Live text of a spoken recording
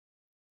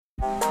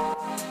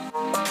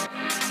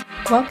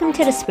Welcome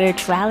to the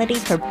Spirituality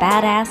for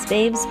Badass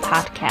Babes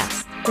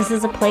podcast. This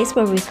is a place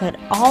where we could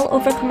all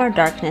overcome our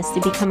darkness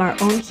to become our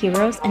own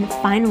heroes and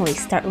finally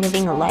start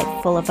living a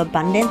life full of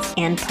abundance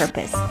and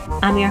purpose.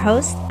 I'm your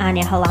host,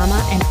 Anya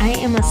Halama, and I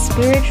am a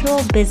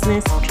spiritual,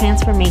 business,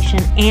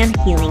 transformation, and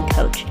healing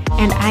coach.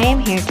 And I am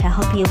here to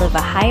help you live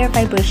a higher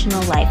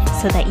vibrational life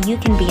so that you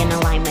can be in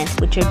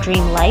alignment with your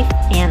dream life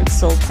and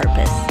soul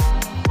purpose.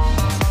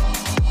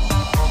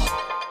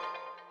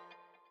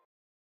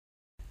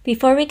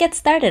 Before we get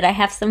started, I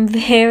have some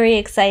very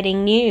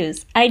exciting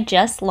news. I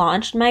just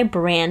launched my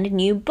brand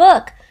new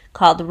book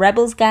called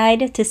Rebel's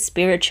Guide to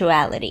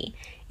Spirituality.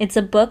 It's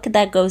a book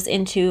that goes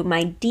into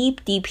my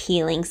deep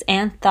healings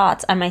and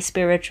thoughts on my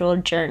spiritual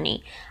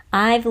journey.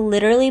 I've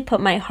literally put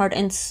my heart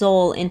and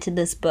soul into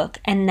this book,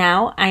 and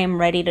now I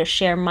am ready to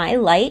share my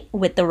light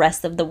with the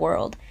rest of the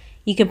world.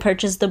 You can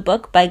purchase the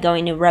book by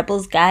going to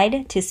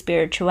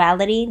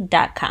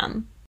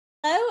rebelsguidetospirituality.com.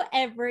 Hello,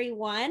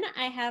 everyone.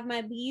 I have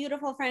my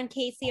beautiful friend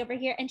Casey over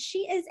here, and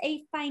she is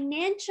a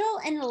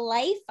financial and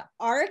life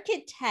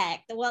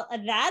architect. Well,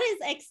 that is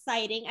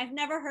exciting. I've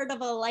never heard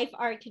of a life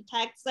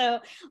architect.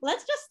 So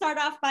let's just start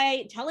off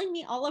by telling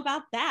me all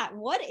about that.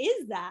 What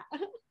is that?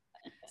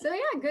 So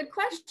yeah, good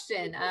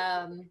question.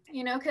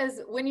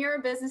 Because when you're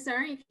a business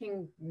owner, you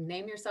can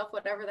name yourself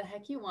whatever the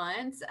heck you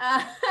want.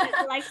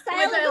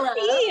 Lifestyle of a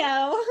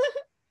CEO.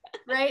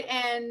 Right.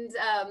 And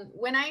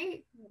when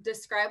I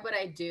describe what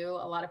I do,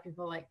 a lot of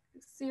people are like,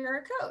 so you're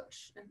a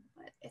coach.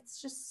 But it's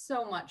just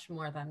so much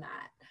more than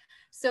that.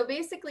 So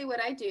basically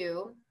what I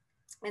do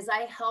is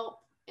I help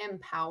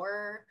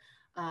empower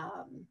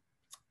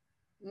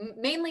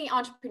mainly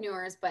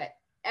entrepreneurs, but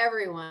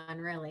everyone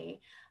really,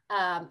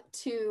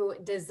 to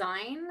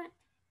design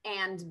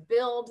and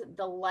build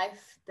the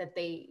life that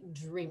they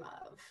dream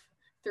of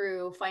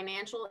through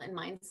financial and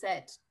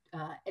mindset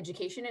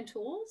education and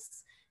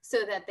tools,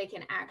 so that they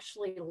can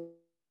actually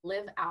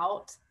live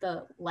out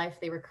the life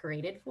they were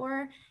created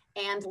for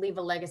and leave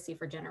a legacy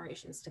for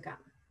generations to come.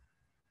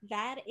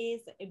 That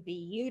is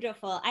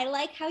beautiful. I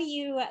like how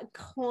you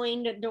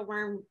coined the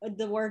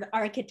word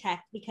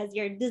architect, because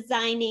you're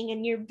designing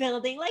and you're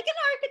building like an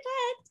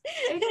architect.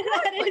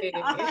 Exactly. That is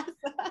awesome.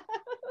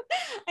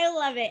 I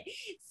love it.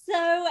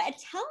 So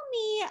tell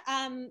me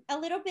a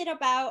little bit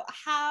about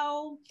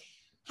how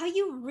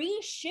you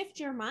reshift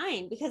your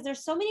mind, because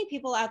there's so many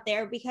people out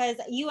there, because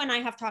you and I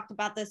have talked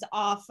about this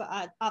off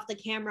the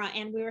camera,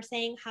 and we were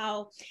saying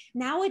how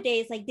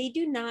nowadays, like, they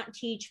do not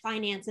teach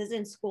finances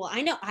in school.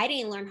 I know I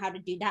didn't learn how to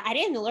do that. I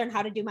didn't learn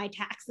how to do my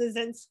taxes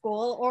in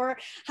school, or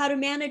how to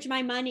manage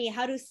my money,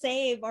 how to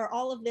save, or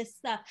all of this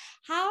stuff.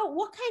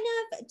 What kind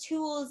of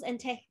tools and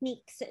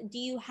techniques do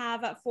you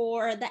have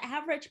for the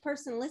average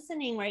person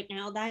listening right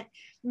now that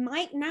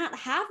might not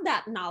have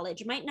that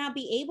knowledge, might not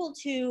be able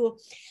to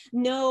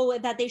know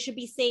that they should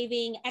be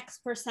saving X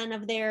percent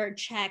of their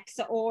checks,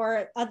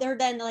 or other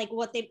than like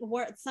what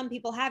some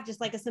people have,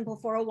 just like a simple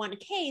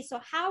 401k. So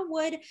how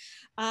would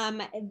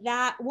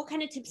what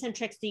kind of tips and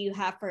tricks do you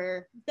have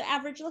for the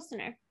average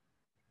listener?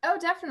 Oh,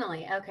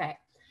 definitely. Okay.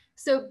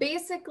 So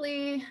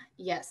basically,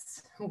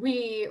 yes,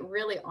 we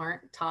really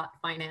aren't taught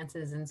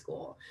finances in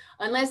school,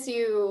 unless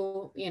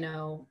you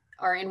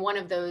are in one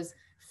of those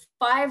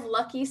 5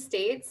 lucky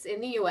states in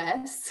the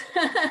US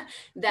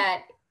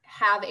that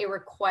have a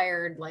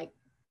required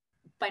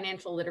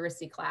financial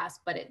literacy class,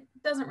 but it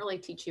doesn't really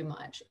teach you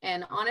much.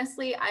 And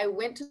honestly, I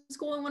went to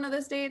school in one of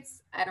those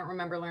states. I don't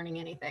remember learning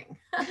anything.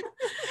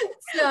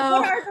 So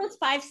what are those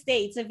 5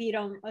 states, if you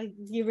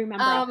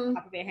remember off the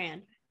top of your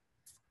hand?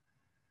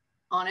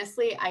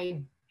 Honestly,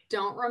 I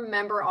don't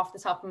remember off the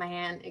top of my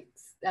head,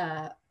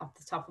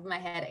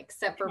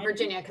 except for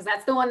Virginia, because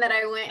that's the one that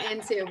I went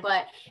into.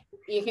 But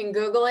you can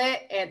Google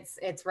it;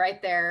 it's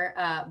right there.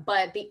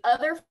 But the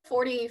other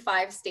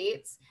 45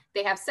 states,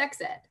 they have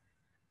sex ed.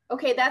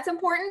 Okay, that's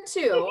important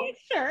too.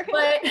 Sure.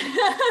 But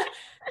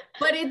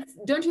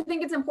don't you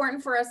think it's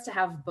important for us to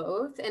have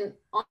both? And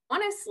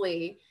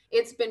honestly,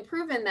 it's been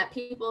proven that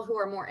people who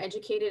are more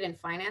educated in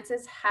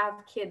finances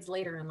have kids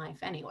later in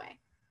life anyway.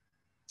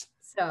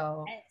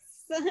 So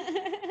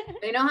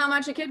they know how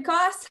much a kid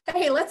costs.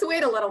 Hey, let's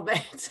wait a little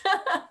bit.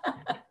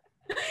 But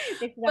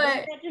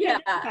yeah,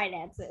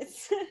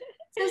 finances.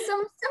 So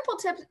some simple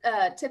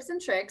tips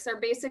and tricks are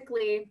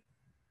basically,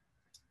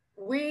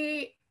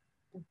 we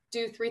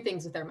do 3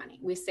 things with our money.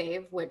 We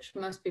save, which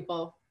most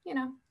people,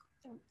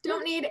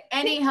 don't need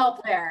any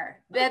help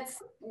there.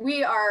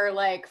 We are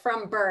like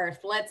from birth.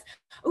 I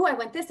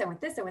want this,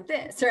 right?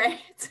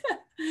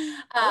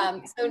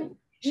 So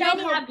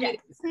shiny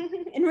objects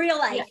in real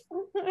life.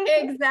 Yeah,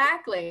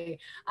 exactly.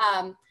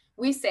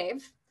 We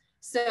save.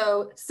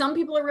 So some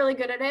people are really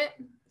good at it.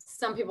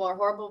 Some people are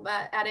horrible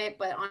at it,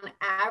 but on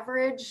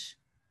average,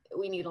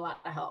 we need a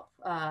lot of help.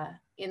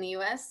 In the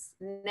US,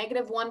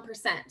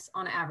 -1%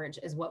 on average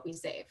is what we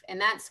save. And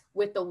that's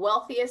with the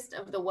wealthiest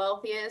of the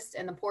wealthiest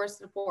and the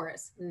poorest of the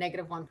poorest,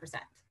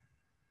 -1%.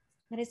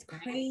 That is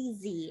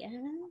crazy.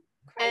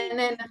 And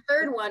then the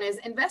third one is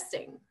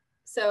investing.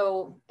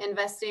 So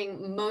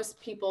investing, most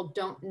people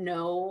don't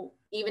know,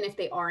 even if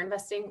they are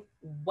investing,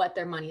 what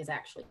their money is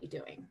actually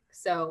doing.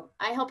 So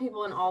I help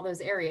people in all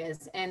those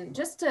areas. And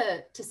just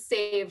to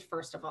save,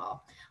 first of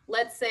all,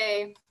 let's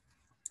say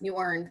you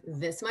earn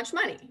this much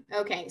money.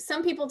 Okay,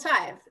 some people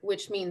tithe,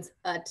 which means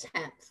a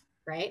tenth,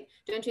 right?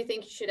 Don't you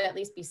think you should at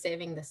least be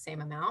saving the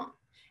same amount?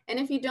 And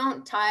if you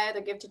don't tithe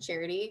or give to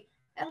charity,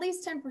 at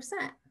least 10%,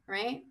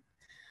 right?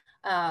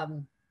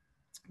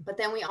 But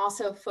then we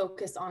also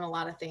focus on a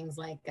lot of things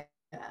like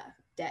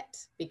debt,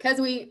 because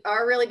we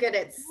are really good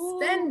at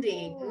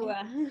spending.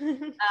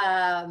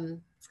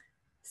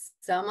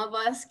 Some of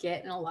us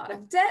get in a lot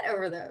of debt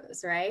over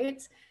those,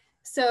 right?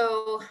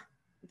 So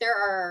there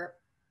are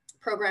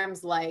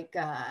programs like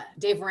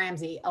Dave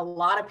Ramsey. A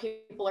lot of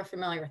people are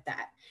familiar with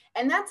that,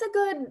 and that's a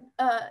good,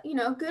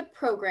 good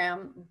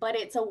program. But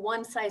it's a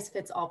one size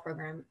fits all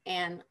program,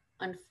 and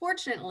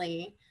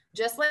unfortunately,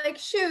 just like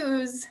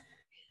shoes,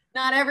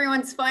 not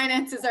everyone's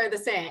finances are the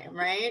same,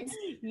 right?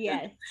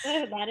 Yes,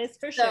 that is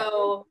for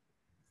sure.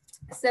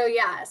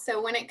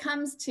 So when it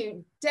comes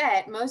to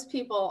debt, most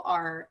people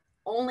are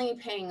only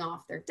paying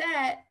off their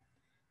debt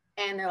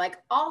and they're like,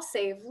 I'll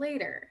save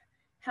later.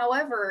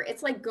 However,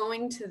 it's like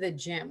going to the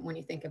gym when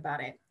you think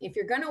about it. If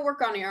you're going to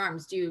work on your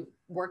arms, do you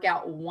work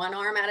out one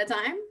arm at a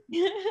time?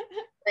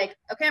 Like,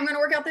 okay, I'm going to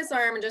work out this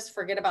arm and just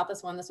forget about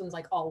this one. This one's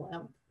like all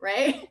limp,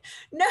 right?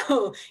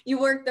 No, you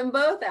work them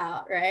both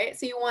out, right?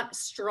 So you want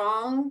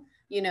strong,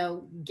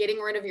 getting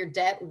rid of your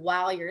debt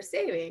while you're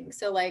saving.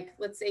 So like,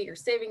 let's say your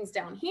savings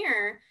down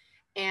here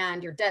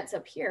and your debt's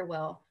up here.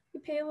 Well, you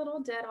pay a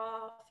little debt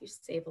off, you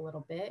save a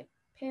little bit,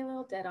 pay a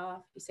little debt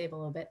off, you save a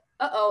little bit.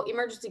 Uh-oh,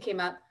 emergency came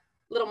up,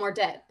 a little more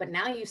debt, but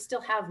now you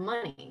still have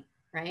money,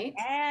 right?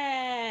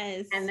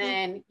 Yes. And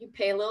then you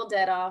pay a little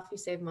debt off, you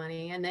save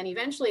money, and then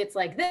eventually it's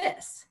like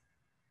this.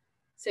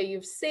 So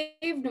you've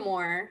saved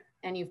more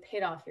and you've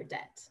paid off your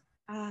debt.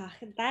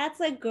 That's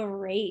a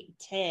great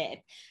tip.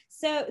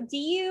 So do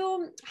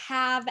you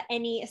have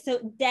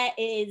so debt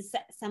is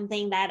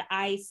something that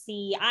I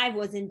see. I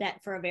was in debt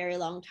for a very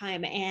long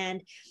time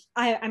and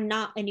I'm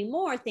not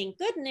anymore, thank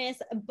goodness,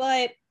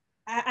 but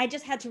I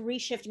just had to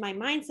reshift my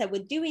mindset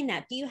with doing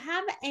that. Do you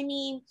have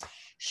any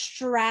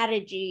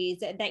strategies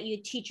that you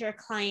teach your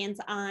clients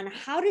on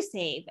how to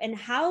save and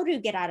how to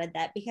get out of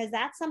debt? Because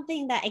that's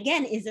something that,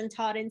 again, isn't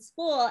taught in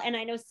school. And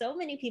I know so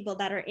many people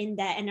that are in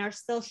debt and are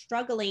still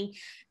struggling,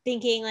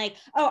 thinking like,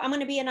 oh, I'm going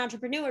to be an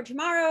entrepreneur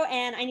tomorrow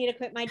and I need to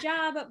quit my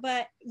job.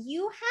 But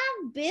you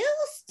have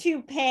bills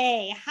to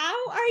pay. How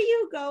are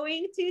you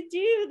going to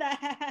do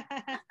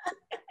that?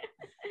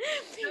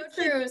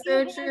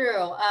 So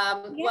true.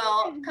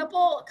 Well,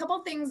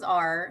 couple things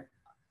are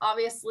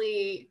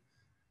obviously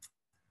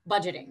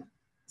budgeting.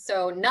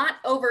 So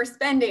not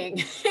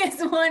overspending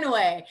is one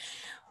way,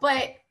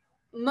 but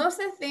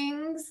most of the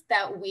things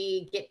that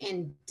we get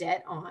in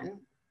debt on,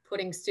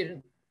 putting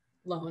student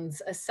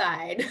loans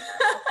aside,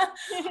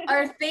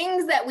 are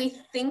things that we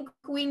think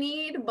we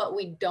need, but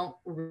we don't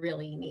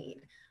really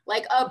need.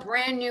 Like a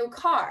brand new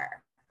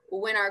car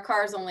when our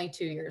car is only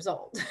 2 years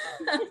old,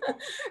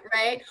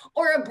 right?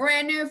 Or a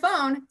brand new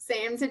phone,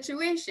 same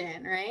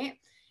situation, right?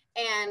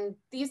 And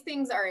these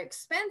things are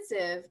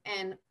expensive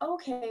and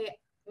okay,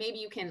 maybe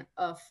you can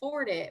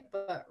afford it,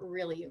 but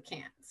really you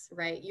can't,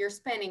 right? You're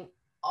spending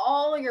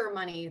all your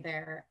money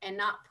there and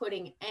not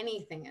putting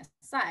anything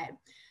aside.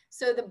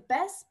 So the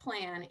best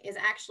plan is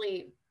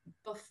actually,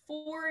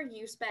 before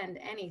you spend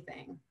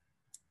anything,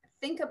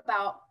 think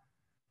about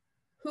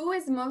who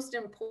is most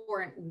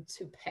important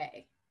to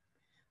pay.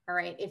 All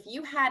right. If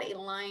you had a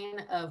line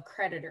of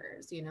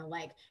creditors,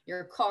 like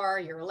your car,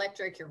 your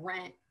electric, your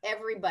rent,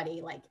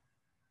 everybody like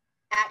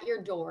at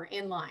your door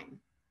in line,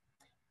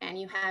 and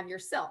you have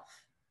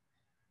yourself,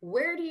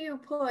 where do you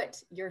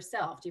put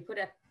yourself? Do you put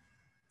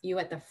you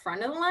at the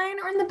front of the line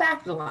or in the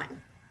back of the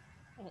line?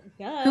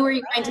 Who are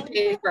you going to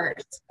pay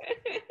first?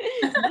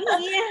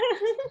 Yeah.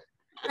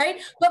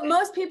 Right? But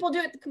most people do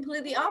it the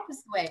completely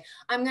opposite way.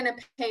 I'm going to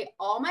pay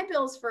all my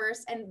bills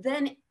first. And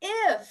then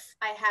if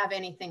I have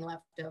anything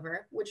left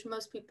over, which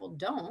most people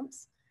don't,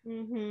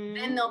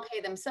 then they'll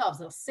pay themselves.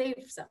 They'll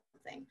save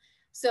something.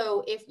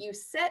 So if you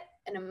set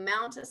an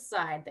amount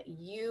aside that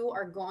you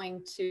are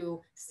going to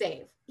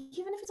save,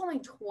 even if it's only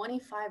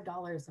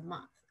 $25 a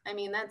month, I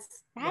mean, that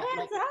adds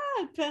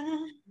up.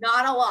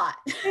 Not a lot.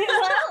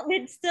 Well,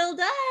 it still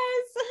does.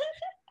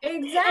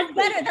 Exactly. It's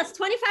better. That's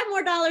 $25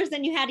 more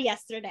than you had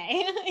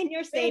yesterday in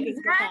your savings.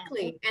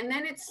 Exactly. And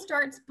then it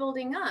starts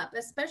building up,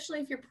 especially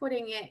if you're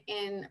putting it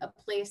in a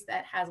place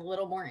that has a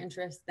little more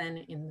interest than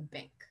in the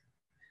bank.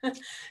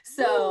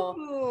 So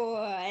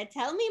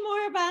tell me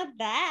more about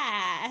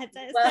that.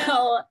 Well,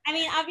 so, I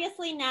mean,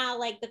 obviously now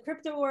like the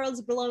crypto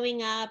world's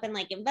blowing up and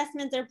like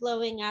investments are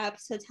blowing up.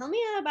 So tell me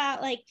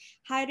about like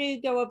how to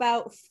go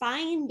about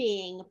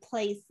finding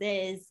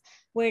places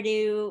where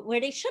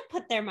they should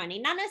put their money,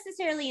 not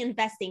necessarily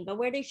investing, but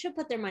where they should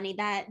put their money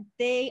that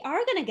they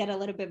are going to get a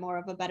little bit more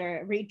of a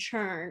better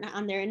return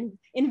on their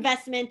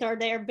investment or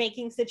their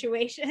banking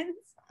situations.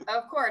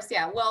 Of course.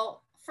 Yeah.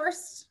 Well,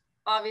 first,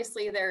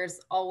 obviously there's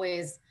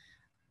always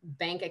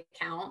bank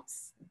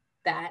accounts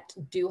that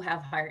do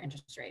have higher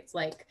interest rates.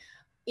 Like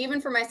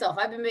even for myself,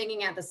 I've been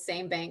banking at the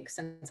same bank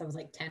since I was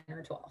like 10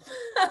 or 12.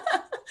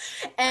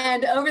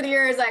 And over the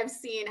years, I've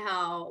seen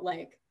how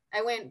like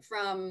I went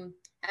from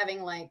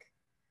having like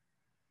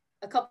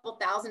a couple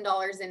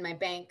 $1,000s in my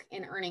bank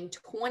and earning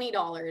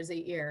 $20 a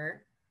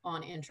year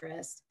on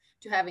interest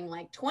to having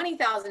like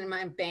 20,000 in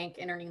my bank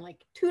and earning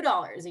like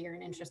 $2 a year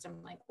in interest.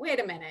 I'm like, wait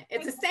a minute,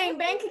 it's the same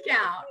bank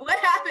account. What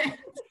happened?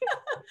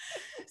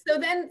 So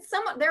then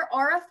there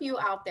are a few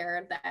out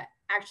there that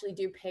actually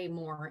do pay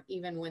more,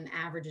 even when the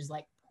average is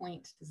like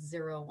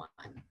 0.01.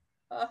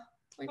 0.01.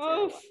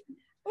 Oof.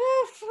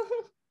 Oof.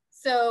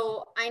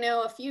 So I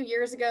know a few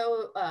years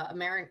ago,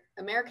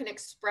 American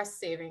Express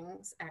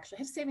Savings actually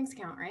has a savings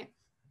account, right?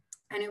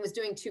 And it was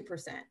doing 2%.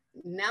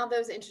 Now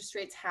those interest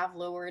rates have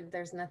lowered.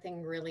 There's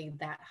nothing really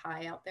that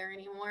high out there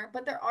anymore,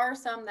 but there are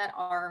some that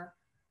are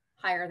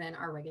higher than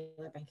our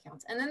regular bank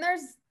accounts. And then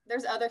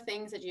there's other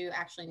things that you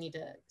actually need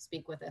to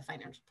speak with a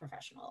financial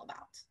professional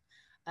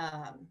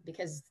about,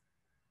 because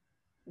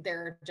there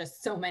are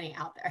just so many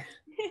out there.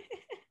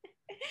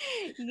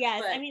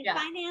 Yes. But, I mean, yeah.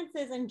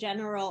 finances in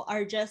general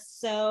are just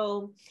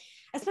so,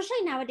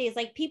 especially nowadays,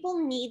 like people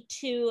need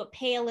to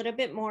pay a little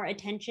bit more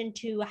attention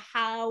to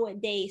how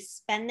they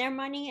spend their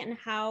money and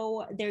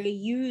how they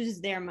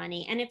use their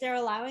money, and if they're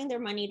allowing their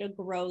money to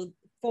grow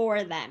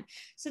for them.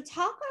 So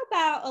talk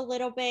about a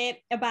little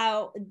bit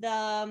about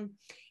the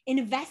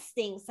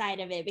investing side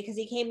of it, because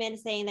you came in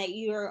saying that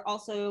you're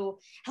also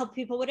help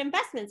people with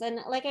investments. And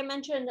like I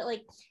mentioned,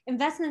 like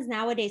investments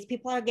nowadays,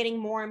 people are getting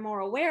more and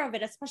more aware of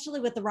it, especially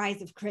with the rise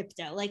of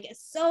crypto. Like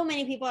so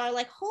many people are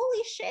like,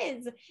 holy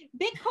shiz,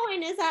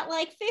 Bitcoin is at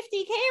like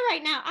 50K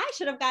right now. I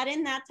should have got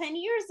in that 10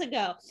 years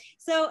ago.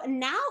 So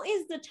now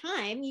is the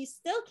time. You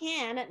still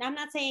can. And I'm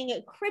not saying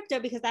crypto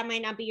because that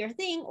might not be your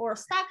thing, or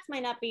stocks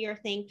might not be your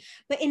thing,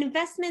 but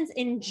investments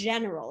in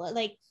general.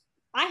 Like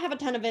I have a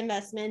ton of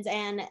investments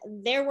and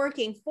they're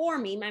working for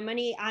me. My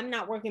money, I'm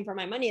not working for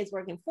my money, it's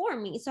working for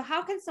me. So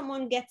how can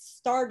someone get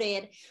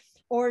started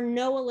or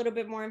know a little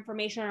bit more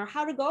information, or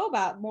how to go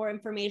about more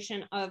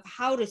information of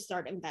how to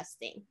start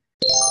investing?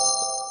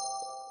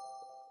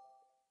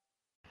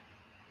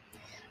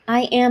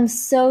 I am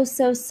so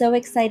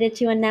excited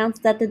to announce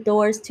that the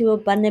doors to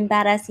Abundant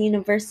Badass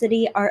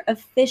University are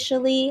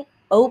officially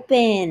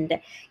opened.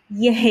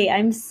 Yay,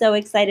 I'm so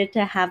excited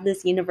to have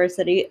this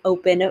university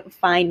open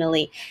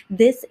finally.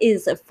 This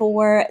is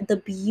for the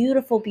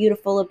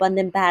beautiful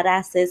abundant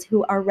badasses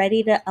who are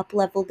ready to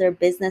uplevel their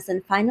business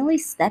and finally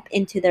step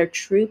into their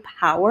true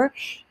power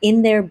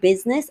in their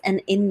business and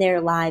in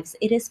their lives.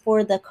 It is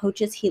for the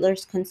coaches,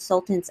 healers,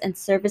 consultants, and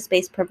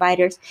service-based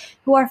providers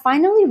who are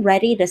finally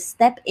ready to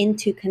step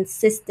into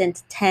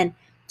consistent 10,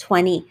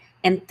 20,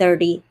 and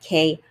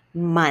 30K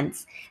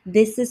months.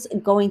 This is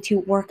going to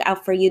work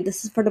out for you.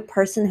 This is for the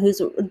person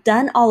who's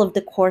done all of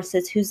the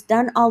courses, who's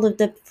done all of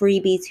the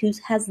freebies, who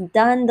has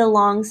done the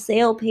long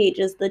sale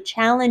pages, the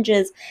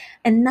challenges,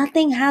 and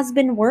nothing has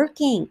been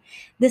working.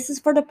 This is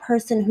for the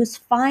person who's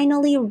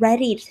finally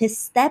ready to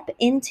step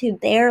into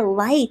their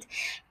light,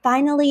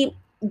 finally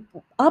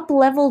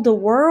up-level the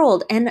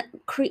world and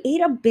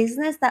create a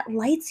business that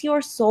lights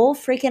your soul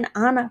freaking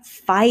on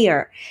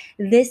fire.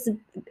 This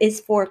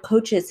is for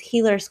coaches,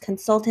 healers,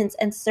 consultants,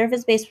 and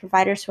service-based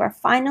providers who are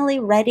finally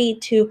ready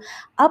to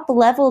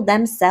up-level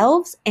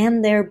themselves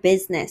and their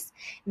business.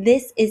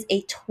 This is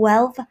a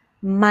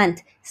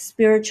 12-month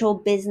spiritual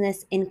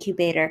business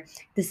incubator.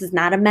 This is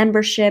not a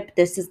membership.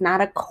 This is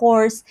not a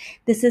course.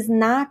 This is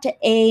not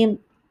a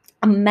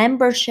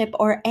membership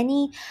or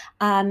any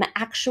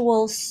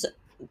actual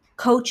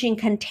coaching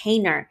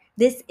container.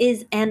 This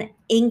is an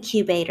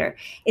incubator.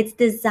 It's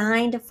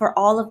designed for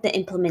all of the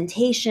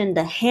implementation,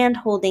 the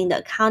hand-holding, the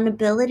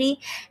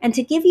accountability, and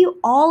to give you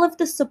all of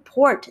the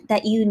support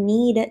that you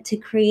need to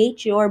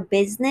create your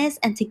business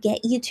and to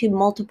get you to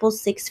multiple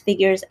six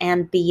figures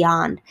and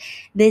beyond.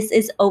 This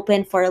is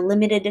open for a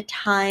limited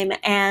time,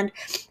 and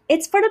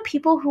it's for the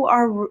people who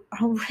are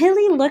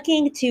really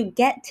looking to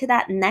get to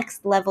that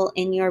next level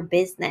in your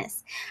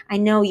business. I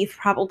know you've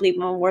probably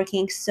been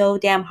working so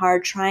damn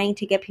hard trying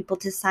to get people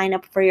to sign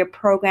up for your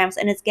programs,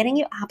 and it's getting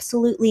you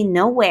absolutely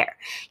nowhere.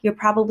 You're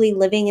probably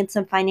living in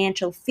some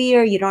financial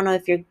fear. You don't know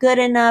if you're good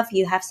enough.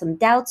 You have some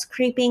doubts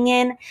creeping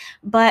in,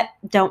 but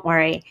don't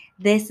worry.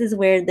 This is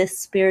where this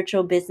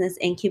spiritual business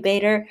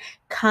incubator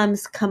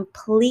comes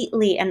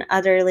completely and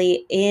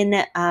utterly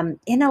in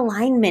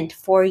alignment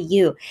for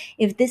you.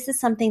 If this is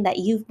something that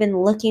you've been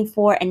looking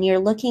for and you're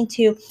looking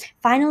to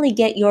finally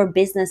get your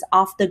business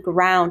off the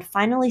ground,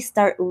 finally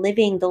start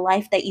living the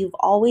life that you've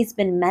always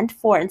been meant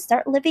for, and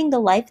start living the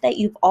life that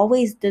you've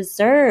always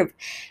deserved,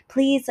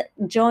 please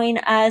join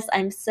us.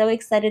 I'm so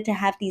excited to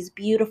have these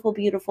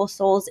beautiful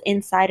souls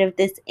inside of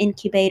this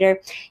incubator.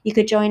 You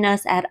could join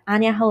us at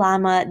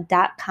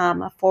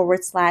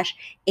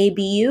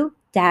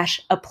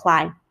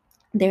anyahalama.com/ABU-apply.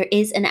 There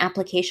is an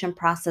application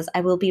process.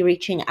 I will be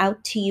reaching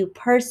out to you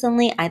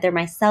personally, either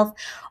myself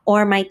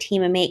or my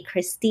teammate,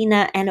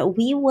 Christina, and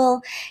we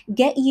will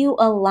get you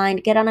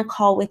aligned, get on a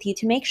call with you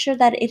to make sure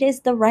that it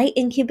is the right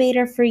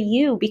incubator for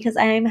you, because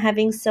I am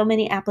having so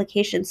many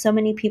applications, so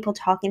many people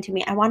talking to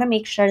me. I want to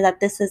make sure that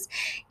this is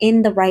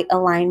in the right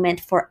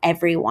alignment for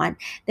everyone.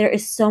 There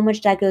is so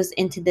much that goes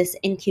into this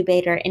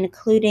incubator,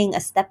 including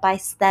a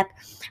step-by-step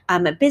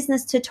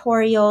business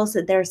tutorials.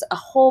 There's a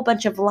whole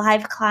bunch of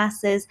live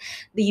classes.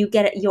 You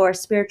get your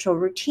spiritual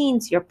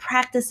routines, your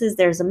practices.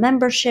 There's a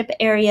membership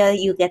area.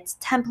 You get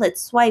templates,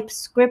 swipes,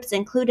 scripts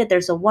included.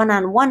 There's a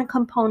one-on-one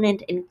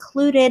component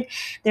included.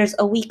 There's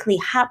a weekly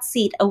hot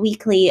seat, a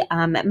weekly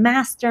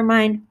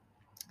mastermind,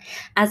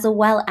 as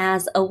well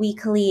as a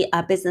weekly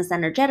business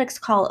energetics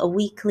call, a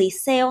weekly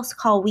sales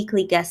call,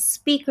 weekly guest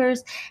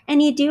speakers,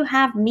 and you do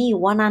have me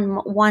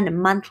one-on-one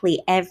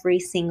monthly every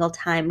single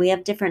time. We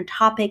have different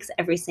topics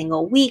every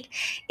single week.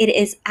 It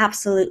is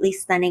absolutely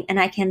stunning,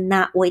 and I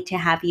cannot wait to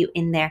have you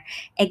in there.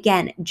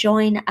 Again,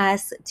 join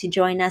us. To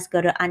join us,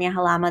 go to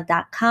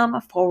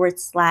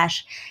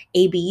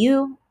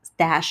anyahalama.com/ABU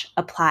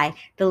apply.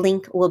 The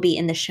link will be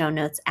in the show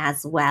notes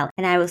as well.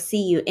 And I will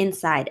see you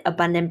inside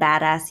Abundant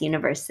Badass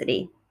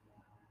University.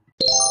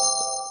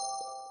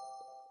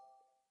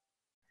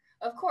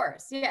 Of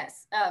course,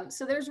 yes.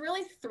 So there's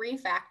really three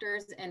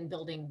factors in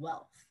building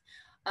wealth.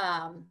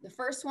 The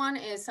first one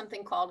is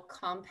something called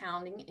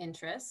compounding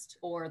interest,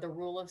 or the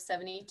rule of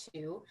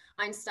 72.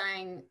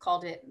 Einstein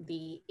called it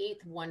the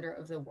eighth wonder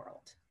of the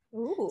world.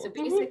 Ooh. So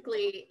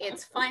basically,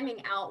 it's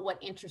finding out what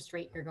interest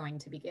rate you're going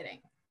to be getting,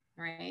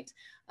 right?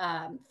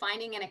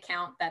 Finding an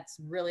account that's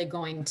really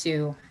going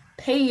to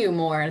pay you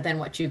more than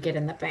what you get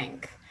in the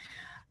bank.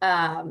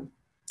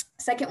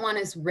 Second one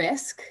is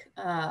risk.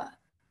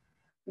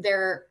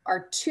 There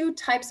are two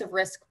types of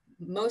risk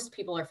most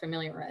people are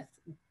familiar with,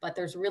 but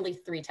there's really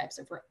three types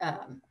of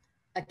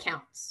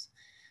accounts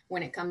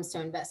when it comes to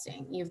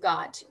investing. You've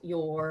got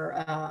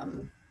your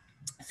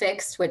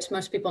fixed, which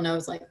most people know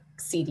is like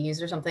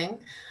CDs or something.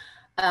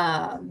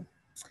 Then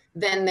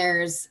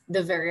there's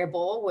the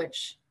variable,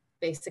 which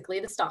basically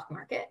the stock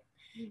market.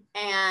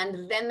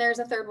 And then there's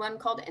a third one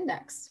called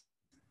index.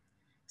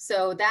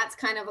 So that's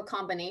kind of a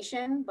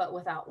combination, but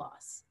without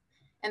loss.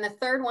 And the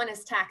third one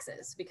is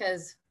taxes,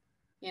 because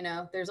you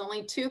know, there's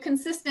only two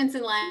consistents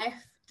in life,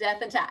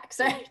 death and tax,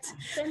 right?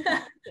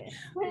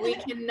 We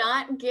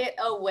cannot get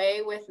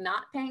away with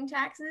not paying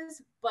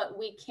taxes, but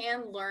we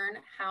can learn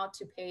how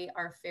to pay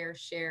our fair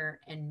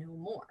share and no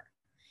more.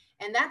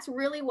 And that's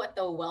really what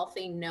the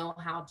wealthy know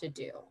how to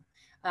do.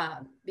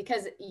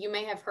 Because you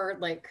may have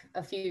heard, like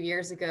a few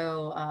years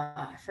ago,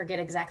 I forget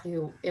exactly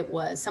who it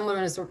was.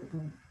 Someone was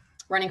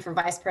running for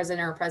vice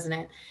president or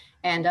president,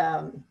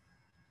 and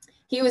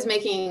he was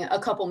making a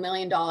couple $1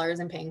 million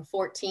and paying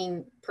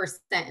 14%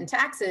 in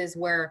taxes,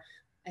 where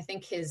I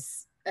think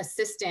his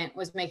assistant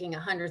was making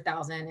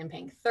 100,000 and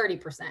paying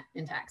 30%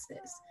 in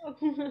taxes.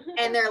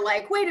 And they're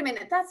like, wait a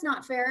minute, that's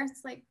not fair.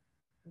 It's like,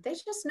 they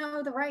just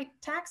know the right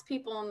tax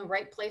people in the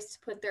right place to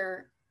put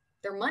their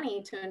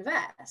money to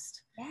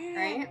invest,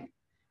 right?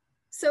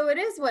 So it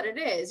is what it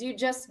is.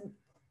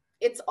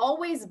 It's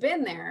always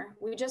been there.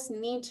 We just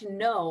need to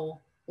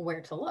know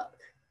where to look.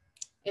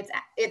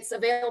 It's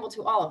available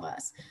to all of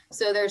us.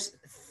 So there's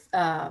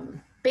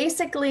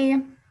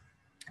basically,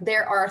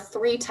 there are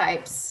three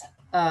types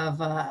of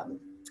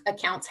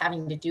accounts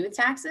having to do with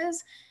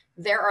taxes.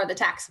 There are the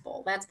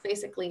taxable. That's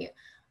basically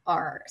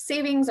our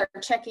savings, our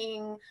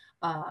checking,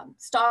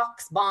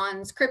 stocks,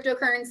 bonds,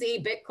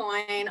 cryptocurrency,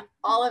 Bitcoin,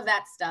 all of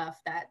that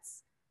stuff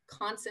that's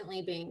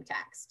constantly being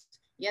taxed.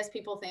 Yes,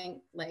 people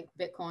think like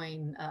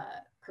Bitcoin,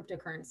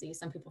 cryptocurrency,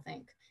 some people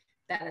think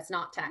that it's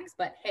not taxed,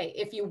 but hey,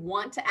 if you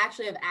want to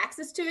actually have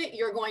access to it,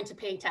 you're going to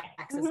pay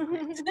taxes on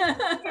it.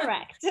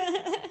 Correct.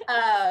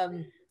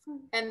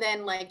 And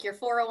then like your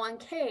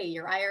 401k,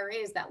 your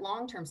IRAs, that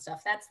long-term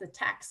stuff, that's the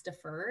tax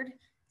deferred.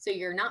 So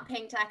you're not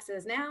paying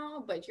taxes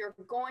now, but you're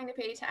going to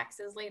pay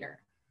taxes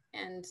later.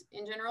 And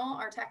in general,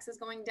 our taxes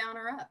going down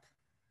or up,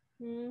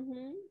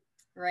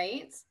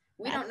 right?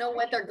 We don't know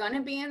what they're going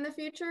to be in the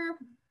future,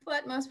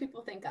 but most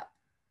people think up.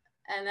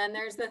 And then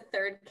there's the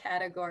third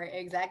category,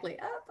 exactly,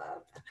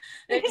 up.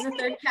 There's a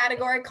third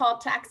category called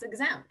tax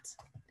exempt.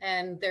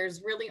 And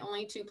there's really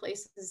only two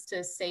places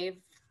to save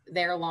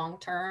there long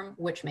term,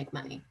 which make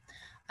money.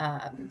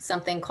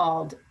 Something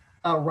called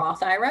a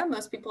Roth IRA,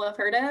 most people have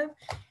heard of,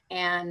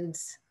 and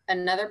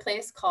another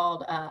place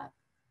called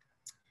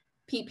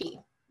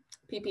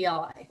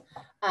PPLI.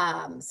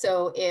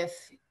 So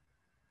if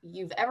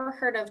you've ever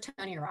heard of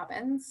Tony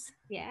Robbins.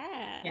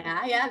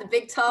 Yeah, the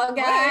big tall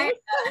guy.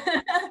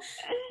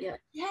 Yeah.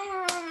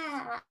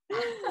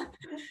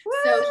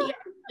 So he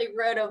actually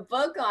wrote a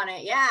book on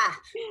it. Yeah.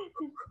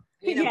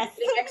 You know,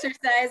 big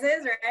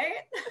exercises,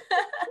 right?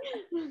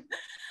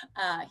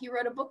 He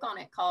wrote a book on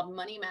it called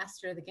Money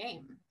Master the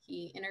Game.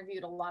 He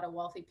interviewed a lot of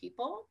wealthy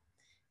people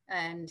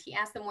and he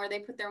asked them where they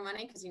put their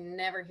money, because you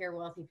never hear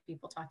wealthy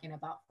people talking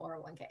about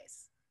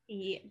 401ks.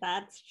 Yeah,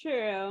 that's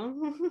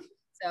true.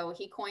 So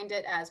he coined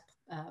it as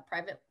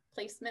private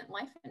placement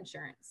life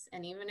insurance.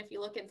 And even if you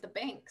look at the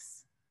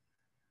banks,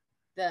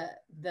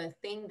 the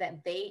thing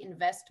that they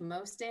invest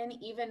most in,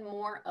 even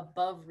more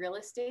above real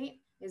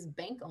estate, is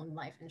bank-owned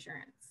life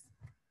insurance.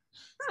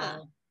 Huh.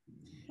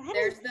 So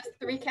there's the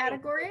three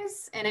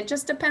categories, and it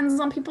just depends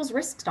on people's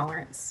risk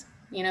tolerance.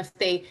 You know, if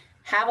they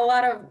have a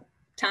lot of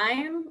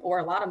time or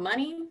a lot of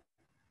money,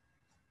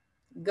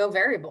 go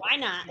variable. Why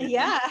not?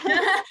 Yeah.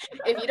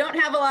 If you don't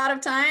have a lot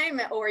of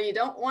time or you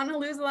don't want to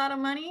lose a lot of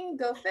money,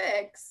 go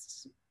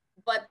fixed.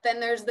 But then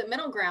there's the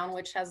middle ground,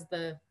 which has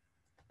the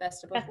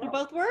best of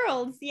both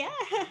worlds. Yeah.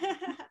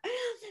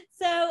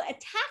 So a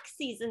tax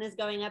season is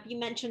going up. You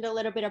mentioned a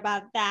little bit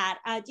about that.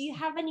 Do you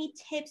have any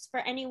tips for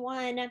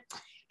anyone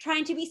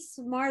trying to be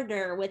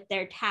smarter with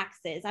their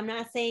taxes? I'm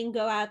not saying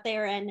go out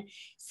there and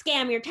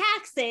scam your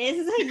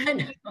taxes.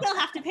 You still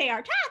have to pay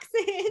our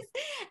taxes.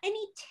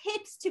 Any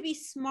tips to be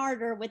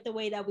smarter with the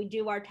way that we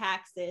do our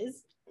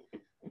taxes?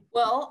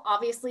 Well,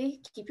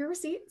 obviously, keep your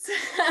receipts.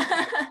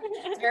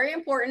 It's very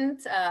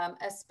important,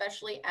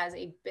 especially as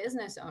a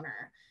business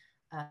owner.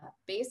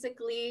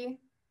 Basically,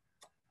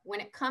 when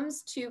it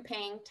comes to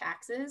paying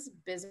taxes,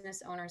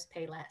 business owners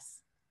pay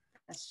less.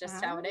 That's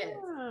just how it is.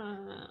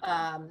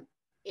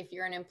 If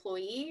you're an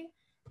employee,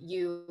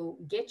 you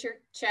get your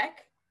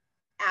check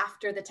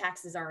after the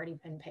tax has already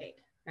been paid,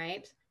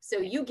 right? So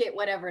you get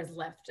whatever is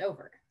left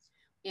over.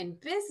 In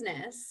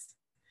business,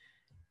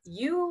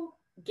 you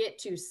get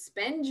to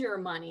spend your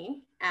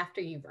money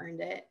after you've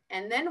earned it,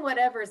 and then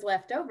whatever's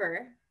left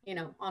over, you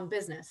know, on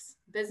business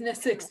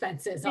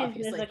expenses,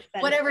 obviously,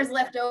 whatever's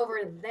left over,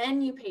 then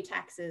you pay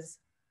taxes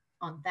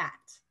on that.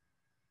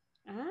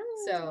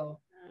 So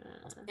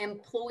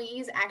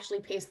employees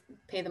actually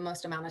pay the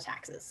most amount of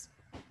taxes.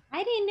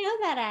 I didn't know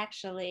that,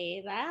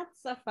 actually.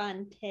 That's a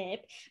fun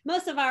tip.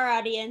 Most of our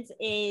audience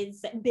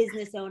is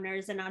business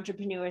owners and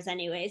entrepreneurs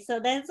anyway, so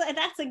that's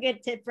a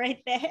good tip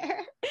right there.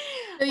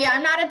 So yeah,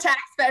 I'm not a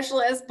tax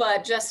specialist,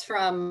 but just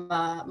from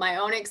my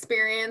own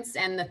experience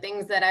and the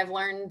things that I've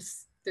learned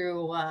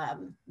through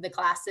the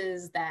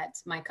classes that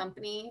my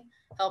company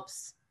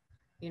helps,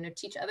 you know,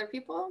 teach other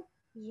people.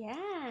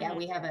 Yeah,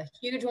 we have a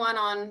huge one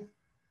on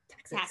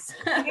taxes.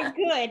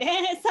 Good.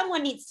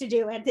 Someone needs to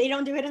do it. They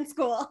don't do it in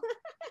school.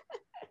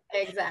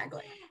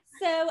 Exactly.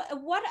 So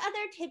what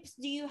other tips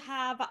do you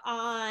have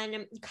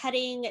on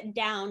cutting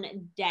down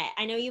debt?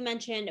 I know you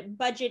mentioned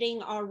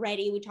budgeting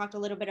already. We talked a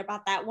little bit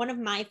about that. One of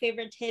my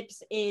favorite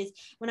tips is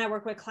when I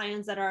work with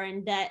clients that are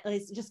in debt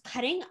is just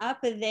cutting up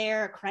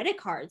their credit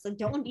cards. Like,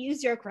 don't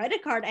use your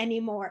credit card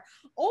anymore,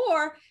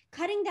 or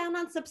cutting down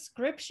on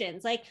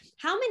subscriptions. Like,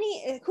 who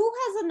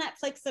has a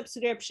Netflix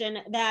subscription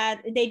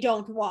that they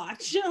don't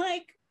watch?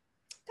 Like,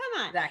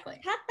 come on. Exactly.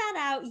 Cut that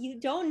out. You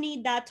don't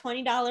need that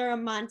 $20 a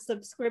month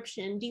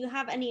subscription. Do you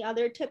have any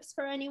other tips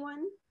for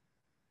anyone?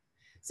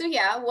 So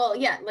yeah, well,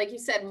 yeah, like you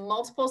said,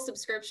 multiple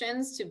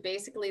subscriptions to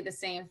basically the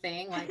same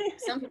thing. Like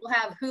some people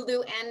have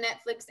Hulu and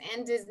Netflix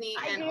and Disney,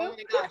 and oh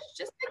my gosh,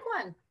 just pick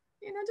one.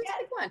 You know, just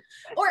pick one.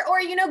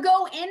 Or you know,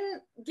 go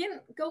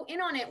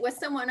in on it with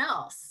someone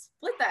else.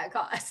 Split that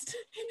cost.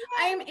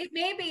 It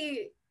may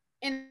be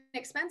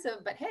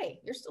inexpensive, but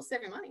hey, you're still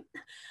saving money.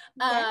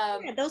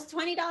 Those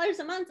 $20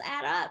 a month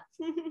add up.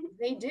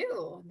 They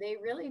do. They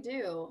really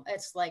do.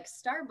 It's like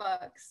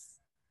Starbucks,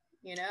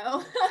 you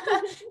know,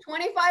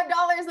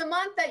 $25 a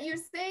month that you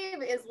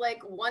save is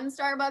like one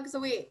Starbucks a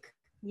week.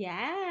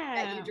 Yeah.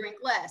 That you drink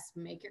less.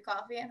 Make your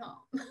coffee at home.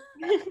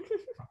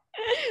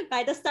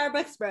 Buy the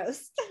Starbucks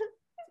roast.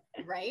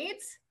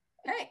 Right?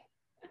 Hey,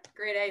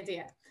 great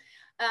idea.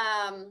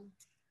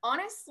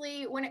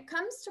 Honestly, when it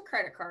comes to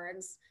credit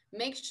cards,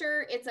 make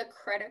sure it's a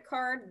credit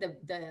card.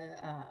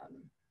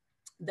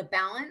 The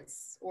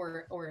balance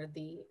or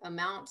the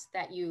amount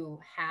that you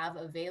have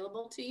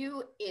available to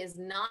you is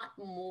not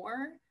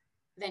more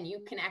than you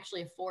can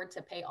actually afford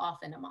to pay off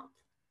in a month.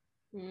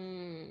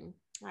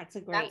 That's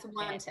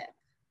one tip.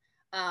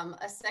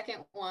 A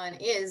second one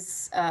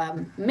is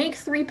make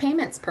 3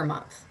 payments per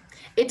month.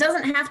 It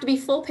doesn't have to be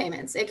full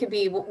payments. It could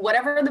be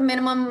whatever the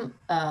minimum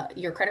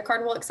your credit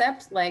card will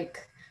accept.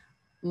 Like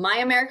my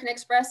American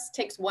Express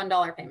takes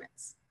 $1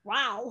 payments.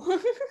 Wow.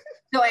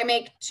 So I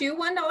make 2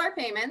 $1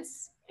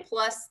 payments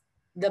plus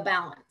the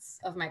balance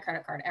of my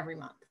credit card every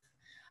month.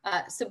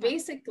 So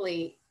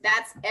basically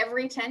that's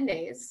every 10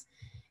 days.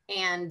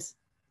 And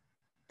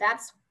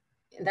that's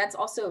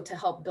also to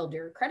help build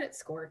your credit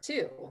score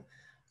too.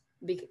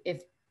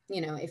 If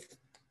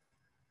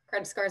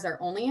credit scores are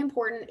only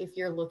important if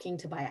you're looking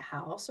to buy a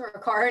house or a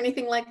car or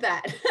anything like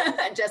that.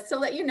 Just to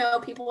let you know,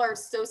 people are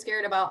so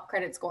scared about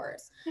credit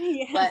scores.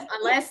 Yes. But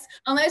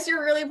unless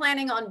you're really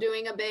planning on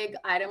doing a big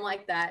item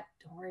like that,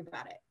 don't worry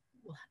about it.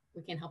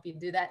 We can help you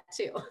do that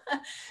too.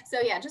 So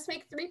yeah, just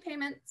make 3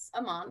 payments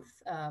a month,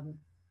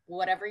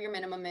 whatever your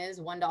minimum is,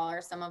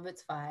 $1, some of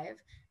it's $5,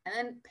 and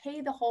then pay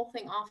the whole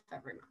thing off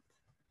every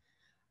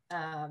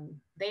month.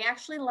 They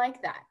actually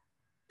like that.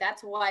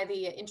 That's why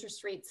the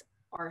interest rates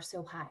are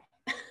so high.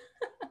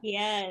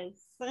 Yes.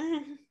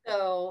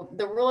 So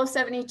the rule of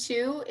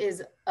 72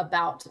 is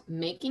about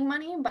making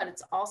money, but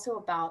it's also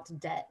about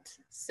debt.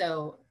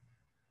 So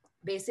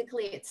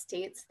basically it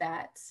states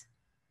that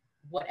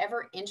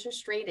whatever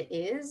interest rate it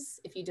is,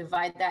 if you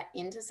divide that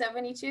into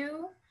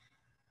 72,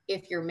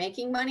 if you're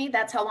making money,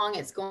 that's how long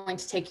it's going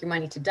to take your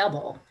money to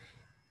double.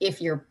 If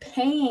you're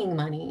paying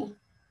money,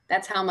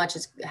 that's how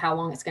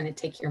long it's going to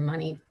take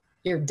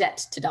your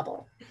debt to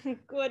double.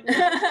 Goodness,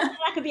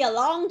 that could be a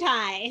long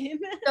time.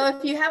 So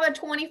if you have a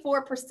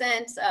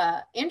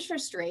 24%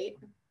 interest rate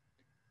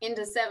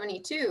into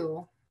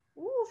 72,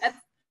 oof, that's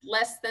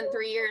less than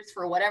 3 years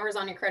for whatever's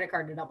on your credit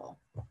card to double,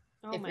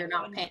 if you're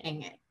not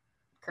paying it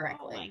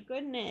correctly. Oh my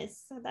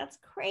goodness, that's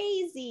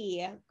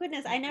crazy.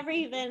 Goodness, I never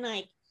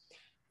even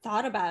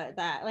thought about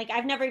that.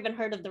 I've never even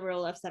heard of the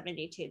rule of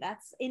 72.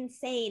 That's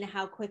insane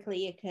how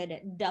quickly it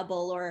could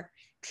double or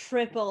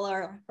triple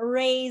or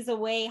raise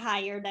way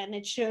higher than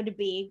it should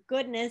be.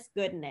 Goodness.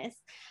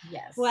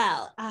 Yes.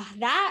 Well,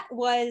 that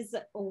was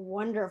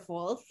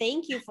wonderful.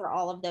 Thank you for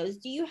all of those.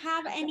 Do you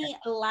have any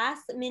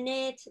last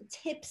minute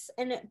tips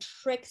and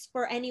tricks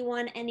for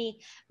anyone? Any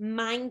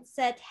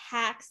mindset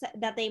hacks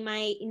that they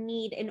might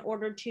need in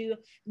order to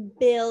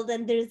build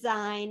and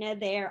design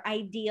their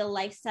ideal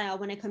lifestyle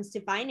when it comes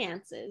to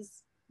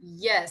finances?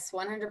 Yes,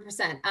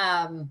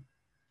 100%.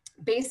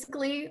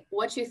 Basically,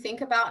 what you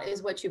think about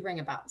is what you bring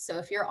about. So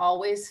if you're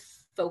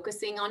always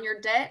focusing on your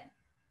debt,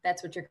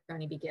 that's what you're going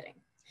to be getting.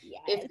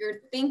 Yes. If you're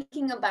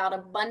thinking about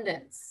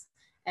abundance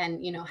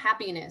and,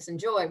 happiness and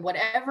joy,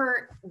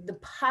 whatever the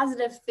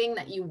positive thing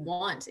that you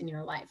want in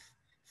your life,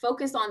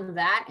 focus on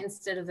that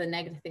instead of the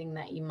negative thing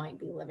that you might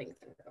be living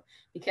through,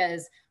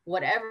 because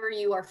whatever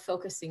you are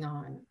focusing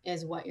on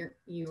is what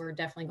you are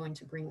definitely going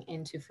to bring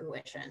into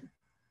fruition.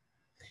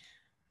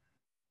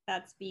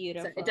 That's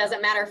beautiful. So it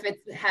doesn't matter if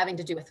it's having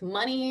to do with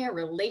money,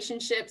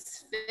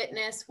 relationships,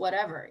 fitness,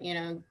 whatever.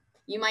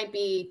 You might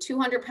be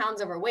 200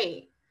 pounds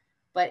overweight,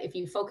 but if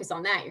you focus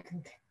on that, you're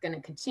going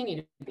to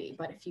continue to be.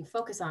 But if you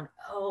focus on,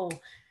 I'm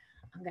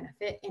going to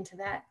fit into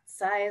that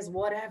size,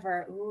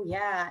 whatever. Ooh,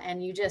 yeah.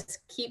 And you just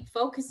keep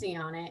focusing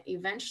on it.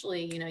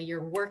 Eventually,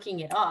 you're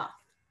working it off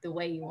the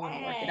way you want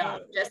to work it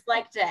off, just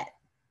like debt.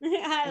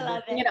 I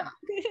love it.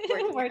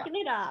 Working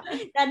it off.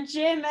 That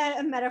gym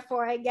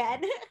metaphor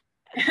again.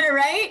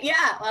 Right?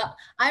 Yeah. Well,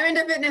 I'm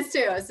into fitness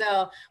too.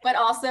 So, but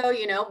also,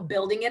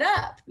 building it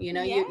up, you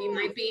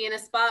might be in a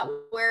spot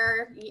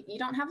where you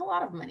don't have a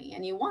lot of money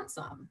and you want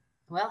some.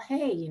 Well,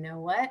 hey, you know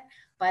what?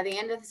 By the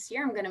end of this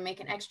year, I'm going to make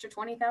an extra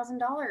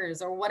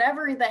 $20,000 or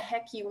whatever the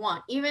heck you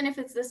want. Even if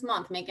it's this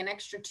month, make an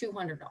extra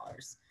 $200.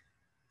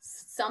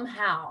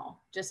 Somehow,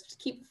 just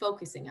keep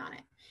focusing on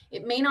it.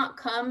 It may not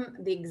come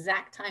the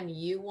exact time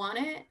you want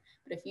it,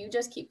 but if you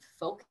just keep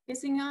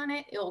focusing on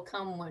it, it will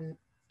come when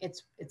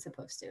it's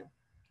supposed to.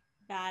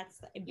 That's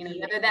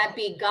whether that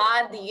be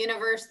God, the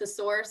universe, the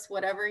source,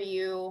 whatever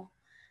you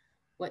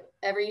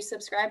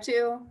subscribe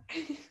to,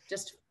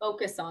 just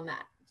focus on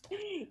that.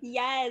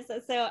 Yes.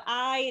 So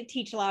I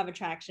teach law of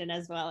attraction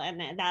as well.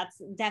 And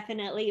that's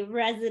definitely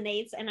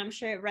resonates. And I'm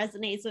sure it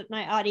resonates with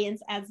my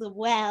audience as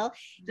well.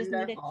 Just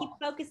need to keep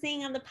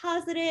focusing on the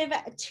positive,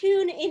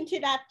 tune into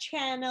that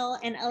channel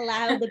and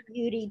allow the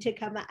beauty to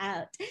come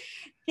out.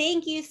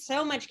 Thank you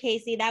so much,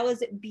 Casey. That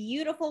was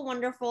beautiful,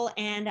 wonderful,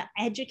 and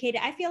educated.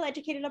 I feel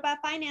educated about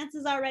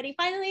finances already.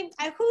 Finally,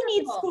 who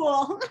needs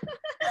school?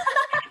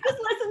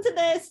 Just listen to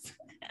this.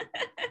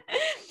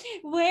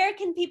 Where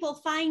can people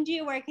find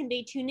you? Where can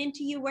they tune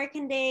into you? Where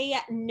can they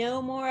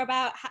know more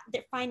about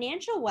their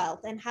financial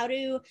wealth and how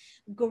to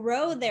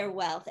grow their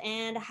wealth?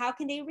 And how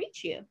can they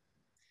reach you?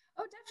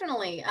 Oh,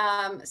 definitely.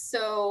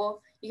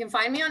 So you can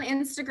find me on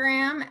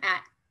Instagram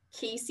at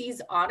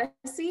Casey's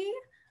Odyssey.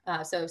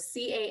 So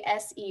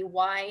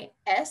CASEYSDYSSEY.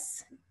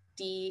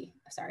 You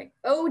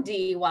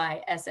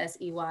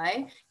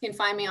can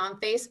find me on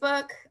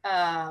Facebook.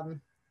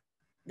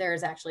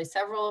 There's actually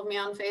several of me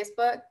on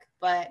Facebook,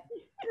 but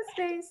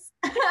space.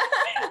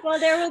 Well,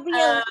 there will be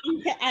a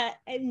link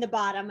in the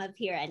bottom of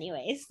here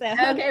anyway. So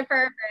okay,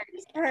 perfect.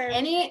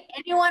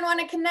 Anyone want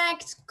to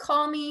connect?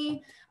 Call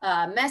me,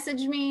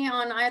 message me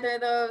on either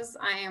of those.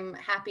 I am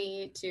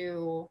happy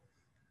to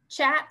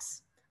chat,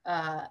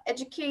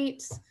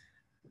 educate,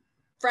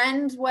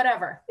 friend,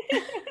 whatever.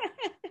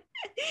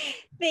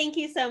 Thank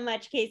you so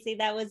much, Casey.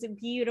 That was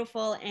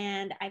beautiful,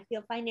 and I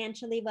feel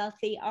financially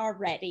wealthy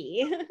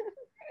already.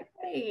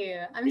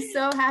 Hey, I'm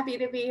so happy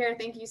to be here.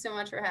 Thank you so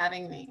much for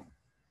having me.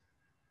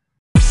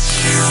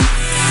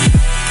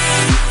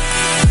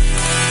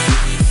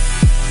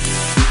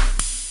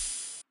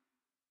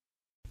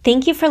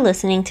 Thank you for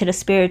listening to the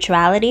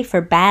Spirituality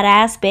for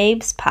Badass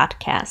Babes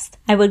podcast.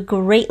 I would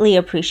greatly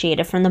appreciate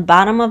it from the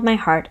bottom of my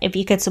heart if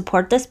you could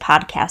support this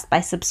podcast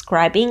by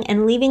subscribing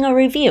and leaving a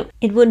review.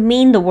 It would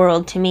mean the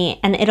world to me,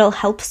 and it'll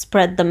help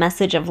spread the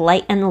message of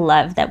light and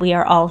love that we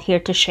are all here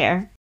to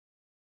share.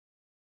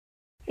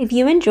 If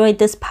you enjoyed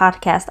this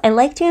podcast, I'd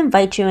like to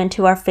invite you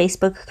into our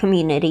Facebook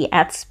community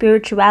at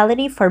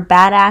Spirituality for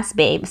Badass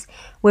Babes,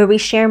 where we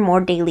share more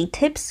daily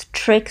tips,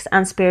 tricks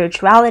on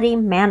spirituality,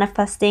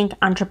 manifesting,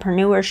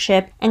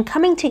 entrepreneurship, and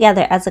coming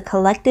together as a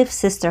collective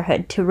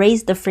sisterhood to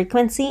raise the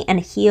frequency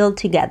and heal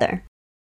together.